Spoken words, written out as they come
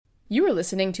You are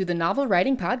listening to the Novel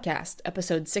Writing Podcast,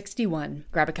 episode 61.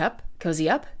 Grab a cup, cozy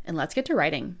up, and let's get to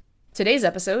writing. Today's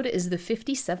episode is the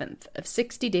 57th of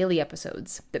 60 daily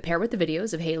episodes that pair with the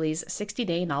videos of Haley's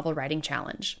 60-day novel writing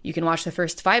challenge. You can watch the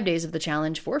first 5 days of the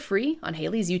challenge for free on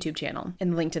Haley's YouTube channel,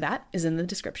 and the link to that is in the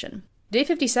description. Day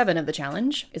 57 of the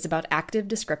challenge is about active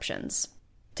descriptions.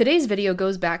 Today's video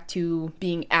goes back to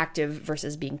being active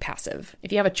versus being passive.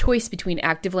 If you have a choice between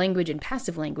active language and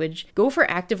passive language, go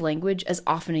for active language as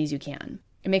often as you can.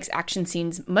 It makes action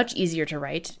scenes much easier to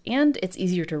write, and it's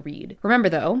easier to read. Remember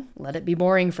though, let it be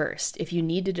boring first, if you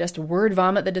need to just word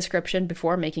vomit the description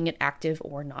before making it active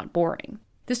or not boring.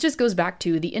 This just goes back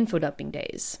to the info dumping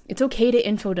days. It's okay to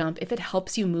info dump if it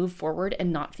helps you move forward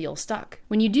and not feel stuck.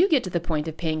 When you do get to the point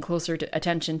of paying closer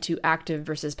attention to active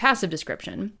versus passive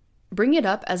description, bring it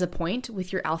up as a point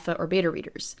with your alpha or beta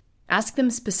readers. Ask them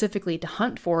specifically to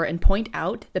hunt for and point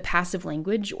out the passive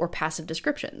language or passive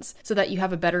descriptions so that you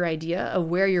have a better idea of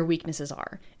where your weaknesses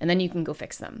are, and then you can go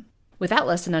fix them. With that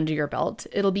lesson under your belt,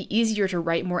 it'll be easier to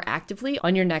write more actively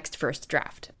on your next first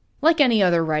draft. Like any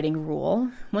other writing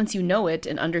rule, once you know it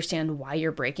and understand why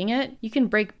you're breaking it, you can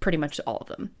break pretty much all of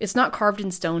them. It's not carved in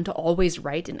stone to always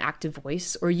write in active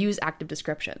voice or use active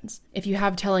descriptions. If you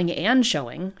have telling and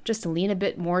showing, just lean a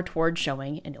bit more toward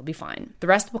showing and you'll be fine. The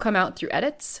rest will come out through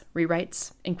edits,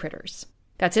 rewrites, and critters.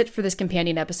 That's it for this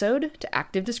companion episode to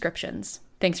active descriptions.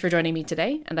 Thanks for joining me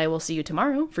today, and I will see you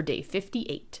tomorrow for day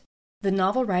 58. The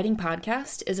Novel Writing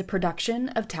Podcast is a production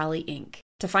of Tally Inc.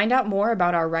 To find out more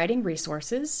about our writing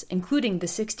resources, including the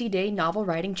 60-day novel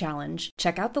writing challenge,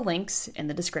 check out the links in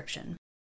the description.